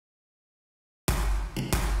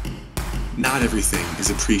Not everything is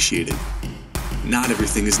appreciated. Not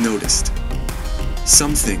everything is noticed.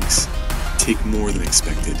 Some things take more than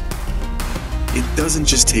expected. It doesn't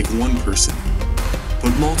just take one person, but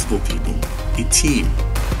multiple people, a team,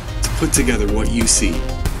 to put together what you see.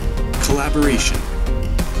 Collaboration.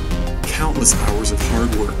 Countless hours of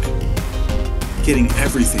hard work. Getting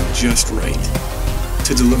everything just right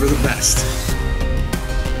to deliver the best.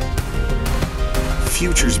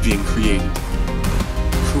 Futures being created.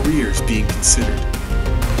 Careers being considered.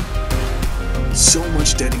 So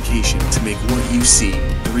much dedication to make what you see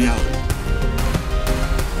a reality.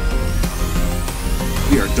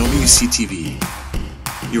 We are WCTV,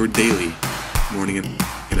 your daily morning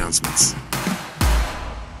announcements.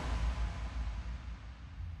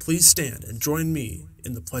 Please stand and join me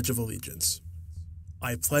in the Pledge of Allegiance.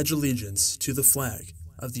 I pledge allegiance to the flag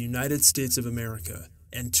of the United States of America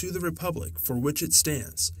and to the republic for which it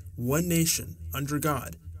stands, one nation, under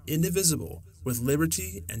God, indivisible, with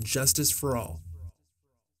liberty and justice for all.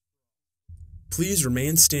 Please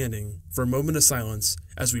remain standing for a moment of silence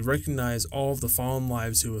as we recognize all of the fallen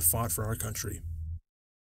lives who have fought for our country.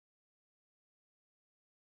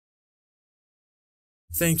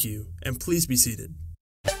 Thank you, and please be seated.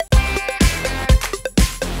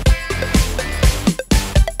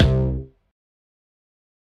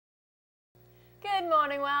 Good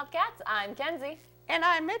morning, Wildcats. I'm Kenzie. And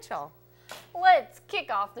I'm Mitchell. Let's kick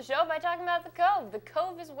off the show by talking about the Cove. The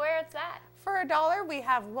Cove is where it's at. For $1, we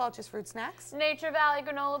have Welch's Fruit Snacks, Nature Valley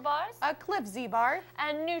granola bars, a Cliff Z bar,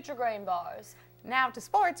 and Nutri-Grain bars. Now to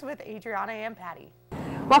sports with Adriana and Patty.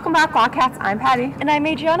 Welcome back, Wildcats. I'm Patty. And I'm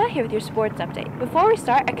Adriana, here with your sports update. Before we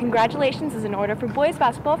start, a congratulations is in order for boys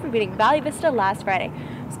basketball for beating Valley Vista last Friday.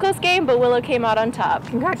 It was a close game, but Willow came out on top.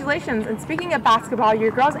 Congratulations. And speaking of basketball,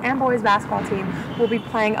 your girls and boys basketball team will be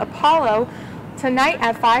playing Apollo tonight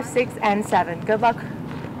at 5, 6, and 7. Good luck.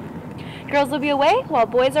 Girls will be away while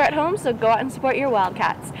boys are at home, so go out and support your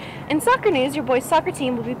Wildcats. In soccer news, your boys soccer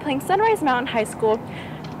team will be playing Sunrise Mountain High School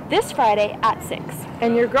this Friday at 6.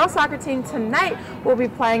 And your girls soccer team tonight will be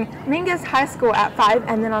playing Mingus High School at 5,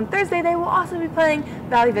 and then on Thursday they will also be playing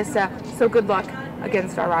Valley Vista, so good luck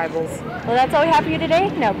against our rivals. Well, that's all we have for you today.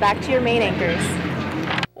 Now back to your main anchors.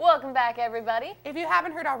 Welcome back, everybody. If you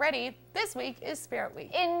haven't heard already, this week is Spirit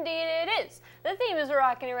Week. Indeed it is. The theme is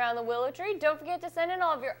rocking around the willow tree. Don't forget to send in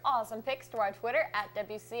all of your awesome pics to our Twitter at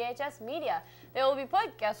WCHS Media. They will be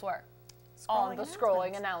put, guess where? On the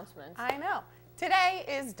scrolling announcements. I know. Today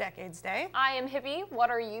is Decades Day. I am Hippie. What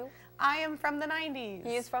are you? I am from the 90s.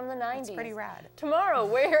 He is from the 90s. That's pretty rad. Tomorrow,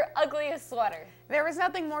 wear your ugliest sweater. There is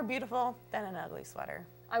nothing more beautiful than an ugly sweater.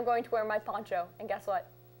 I'm going to wear my poncho, and guess what?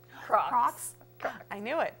 Crocs. Crocs? I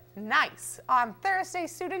knew it. Nice. On Thursday,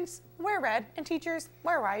 students wear red and teachers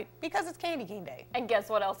wear white because it's Candy Cane Day. And guess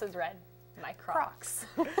what else is red? My Crocs.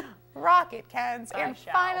 Rock it, Kens. And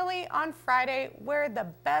shall. finally, on Friday, wear the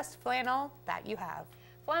best flannel that you have.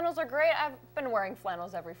 Flannels are great. I've been wearing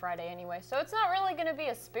flannels every Friday anyway, so it's not really going to be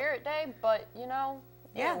a spirit day, but, you know,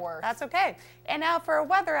 yeah, it works. That's okay. And now for a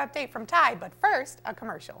weather update from Ty, but first, a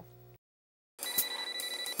commercial.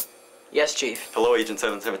 Yes, Chief. Hello, Agent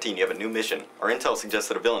 717. You have a new mission. Our intel suggests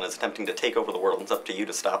that a villain is attempting to take over the world, and it's up to you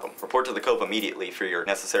to stop him. Report to the Cove immediately for your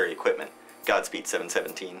necessary equipment. Godspeed,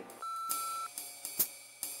 717.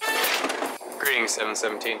 Greetings,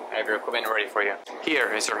 717. I have your equipment ready for you.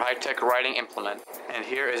 Here is your high-tech writing implement, and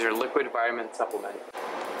here is your liquid vitamin supplement.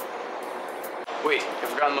 Wait, you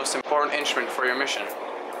forgot the most important instrument for your mission.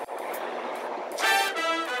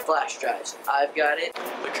 Flash drives. I've got it.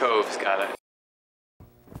 The Cove's got it.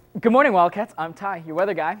 Good morning, Wildcats. I'm Ty, your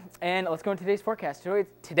weather guy, and let's go into today's forecast.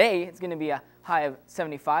 Today, it's going to be a high of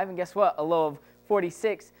 75, and guess what? A low of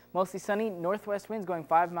 46. Mostly sunny, northwest winds going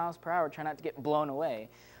 5 miles per hour. Try not to get blown away.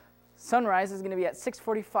 Sunrise is going to be at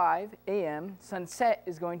 6:45 a.m. Sunset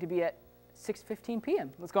is going to be at 6:15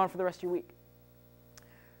 p.m. Let's go on for the rest of your week.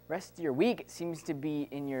 Rest of your week seems to be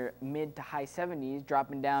in your mid to high 70s,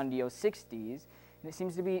 dropping down to your 60s, and it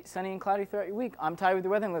seems to be sunny and cloudy throughout your week. I'm Ty with the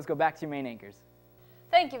weather, and let's go back to your main anchors.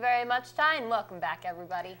 Thank you very much, Ty, and welcome back,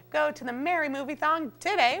 everybody. Go to the Merry Movie-thon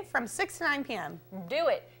today from 6 to 9 p.m. Do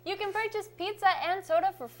it. You can purchase pizza and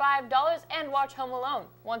soda for $5 and watch Home Alone.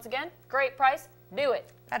 Once again, great price. Do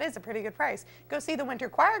it. That is a pretty good price. Go see the Winter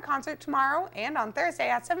Choir concert tomorrow and on Thursday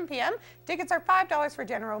at 7 p.m. Tickets are $5 for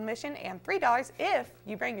general admission and $3 if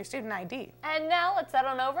you bring your student ID. And now let's head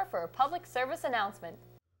on over for a public service announcement.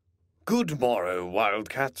 Good morrow,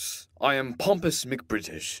 Wildcats. I am Pompous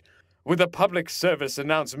McBritish, with a public service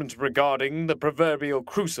announcement regarding the proverbial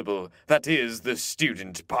crucible that is the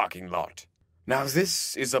student parking lot. Now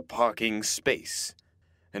this is a parking space,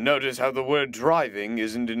 and notice how the word driving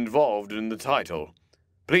isn't involved in the title.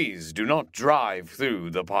 Please do not drive through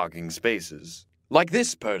the parking spaces. Like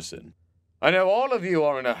this person. I know all of you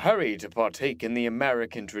are in a hurry to partake in the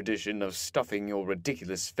American tradition of stuffing your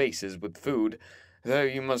ridiculous faces with food, though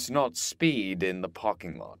you must not speed in the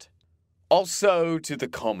parking lot. Also to the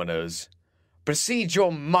commoners, proceed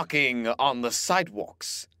your mucking on the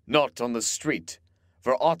sidewalks, not on the street,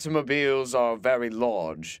 for automobiles are very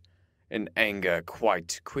large and anger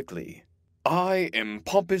quite quickly. I am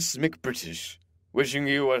Pompous McBritish, wishing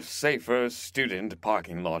you a safer student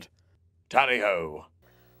parking lot. Tally-ho!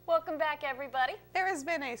 Welcome back, everybody. There has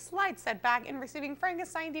been a slight setback in receiving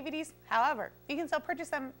Frankenstein DVDs. However, you can still purchase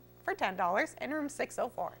them for $10 in room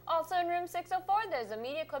 604. Also in room 604, there's a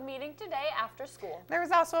media club meeting today after school. There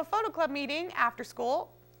is also a photo club meeting after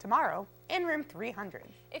school tomorrow in room 300.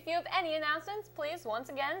 If you have any announcements, please once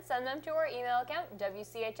again send them to our email account,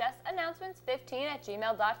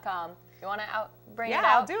 wchsannouncements15@gmail.com. You want to bring it out?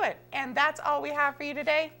 Yeah, I'll do it. And that's all we have for you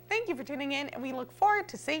today. Thank you for tuning in, and we look forward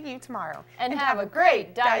to seeing you tomorrow. And have a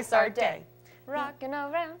great Dice Art Day. Rocking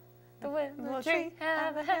around the willow tree,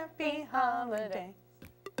 have a happy holiday.